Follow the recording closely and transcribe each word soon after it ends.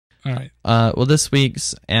All right. Well, this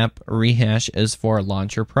week's app rehash is for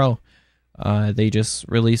LauncherPro. They just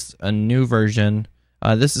released a new version.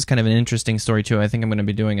 This is kind of an interesting story too. I think I'm going to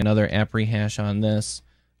be doing another app rehash on this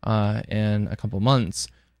in a couple months,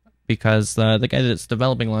 because the guy that's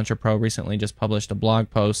developing LauncherPro recently just published a blog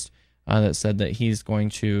post that said that he's going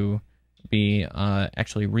to be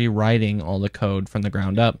actually rewriting all the code from the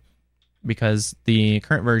ground up, because the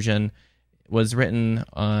current version was written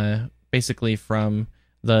basically from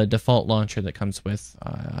the default launcher that comes with,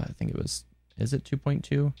 I think it was, is it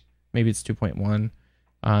 2.2? Maybe it's 2.1.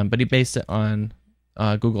 But he based it on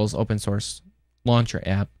Google's open source launcher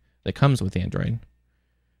app that comes with Android.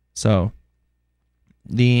 So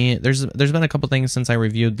there's been a couple things since I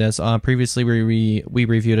reviewed this. Previously we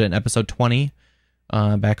reviewed it in episode 20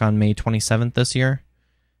 back on May 27th this year.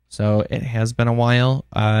 So it has been a while.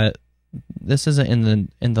 This isn't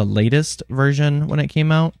in the latest version when it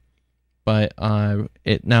came out, but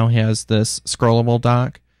it now has this scrollable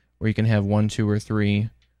dock where you can have 1, 2, or 3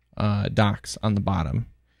 docks on the bottom,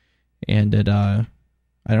 and it I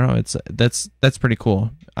don't know, that's pretty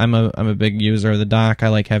cool. I'm a big user of the dock. I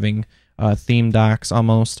like having theme docks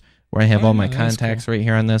almost, where I have all my contacts right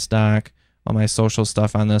here on this dock, all my social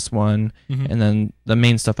stuff on this one, and then the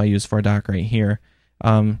main stuff I use for a dock right here.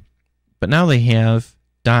 But now they have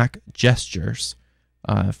dock gestures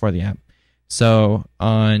for the app. So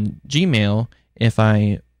on Gmail, if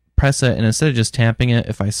I press it and instead of just tapping it,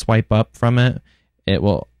 if I swipe up from it, it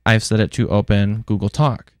will. I've set it to open Google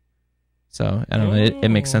Talk. So I don't know. It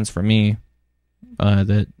makes sense for me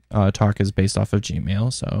that Talk is based off of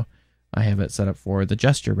Gmail. So I have it set up for the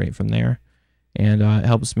gesture right from there, and it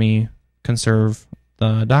helps me conserve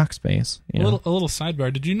the dock space. A little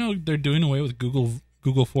sidebar. Did you know they're doing away with Google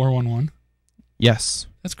 411? Yes.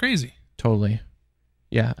 That's crazy. Totally.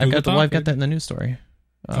 Yeah, I've got that in the news story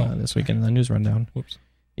this weekend in the news rundown. Whoops.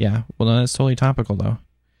 Yeah, well, no, that's totally topical though.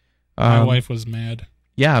 My wife was mad.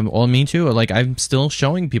 Yeah, well, me too. Like, I'm still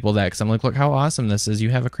showing people that because I'm like, look how awesome this is. You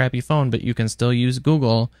have a crappy phone, but you can still use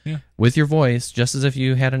Google with your voice, just as if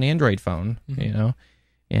you had an Android phone. You know,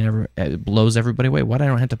 and it blows everybody away. What? I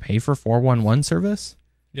don't have to pay for 411 service?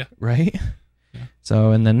 Yeah. Right. Yeah.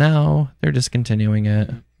 So, and then now they're discontinuing it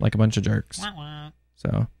like a bunch of jerks.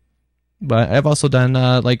 So, but I've also done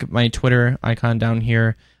like my Twitter icon down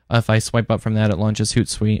here. If I swipe up from that, it launches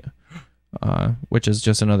Hootsuite, which is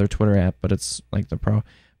just another Twitter app, but it's like the Pro.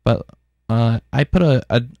 But I put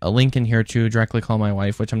a link in here to directly call my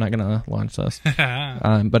wife, which I'm not gonna launch this.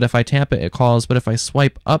 But if I tap it, it calls. But if I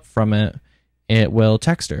swipe up from it, it will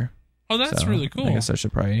text her. Oh, that's really cool. I guess I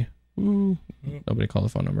should probably. Nobody call the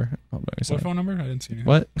phone number. What phone number? I didn't see anything.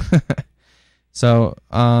 What? So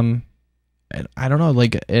I don't know.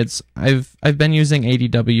 Like I've been using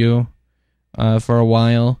ADW for a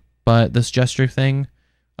while, but this gesture thing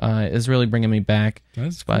is really bringing me back.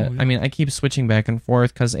 That's cool. But I mean, I keep switching back and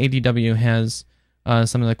forth because ADW has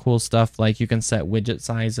some of the cool stuff, like you can set widget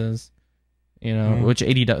sizes. You know, which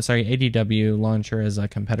ADW Launcher is a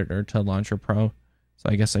competitor to LauncherPro, so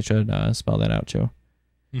I guess I should spell that out too.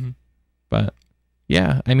 But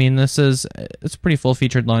yeah, I mean, it's a pretty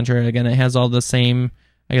full-featured launcher. Again, it has all the same.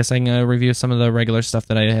 I guess I can review some of the regular stuff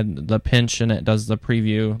that I had. The pinch, and it does the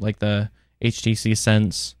preview, like the HTC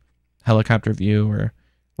Sense helicopter view or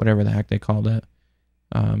whatever the heck they called it.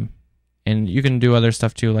 And you can do other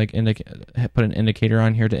stuff too, like put an indicator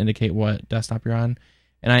on here to indicate what desktop you're on.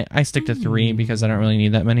 And I stick to 3 because I don't really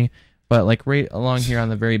need that many. But like right along here on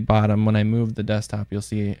the very bottom, when I move the desktop, you'll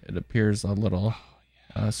see it appears a little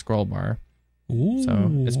scroll bar. Ooh.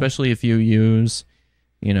 So especially if you use,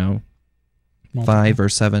 5 or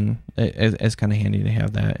 7, it's kind of handy to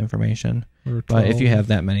have that information. But if you have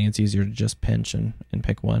that many, it's easier to just pinch and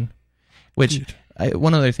pick one. Which,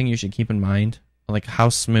 one other thing you should keep in mind, like how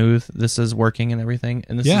smooth this is working and everything.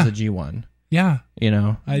 And this is a G1. Yeah.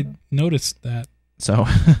 I noticed that. So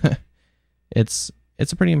it's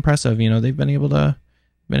pretty impressive. They've been able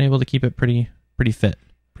to keep it pretty fit.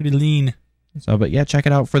 Pretty lean. So, but yeah, check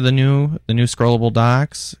it out for the new scrollable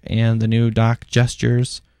docks and the new dock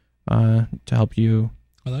gestures to help you.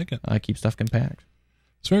 I like it. Keep stuff compact.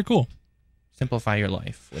 It's very cool. Simplify your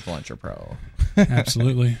life with LauncherPro.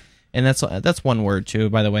 Absolutely. And that's one word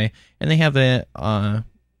too, by the way. And they have it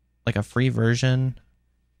like a free version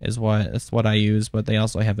is what I use, but they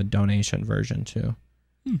also have a donation version too.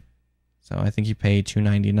 So I think you pay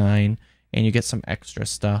 $2.99 and you get some extra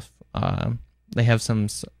stuff. They have some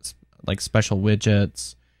like special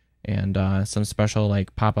widgets and some special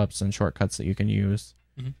like pop-ups and shortcuts that you can use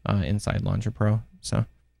inside LauncherPro. So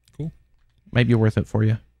cool. Might be worth it for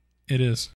you. It is.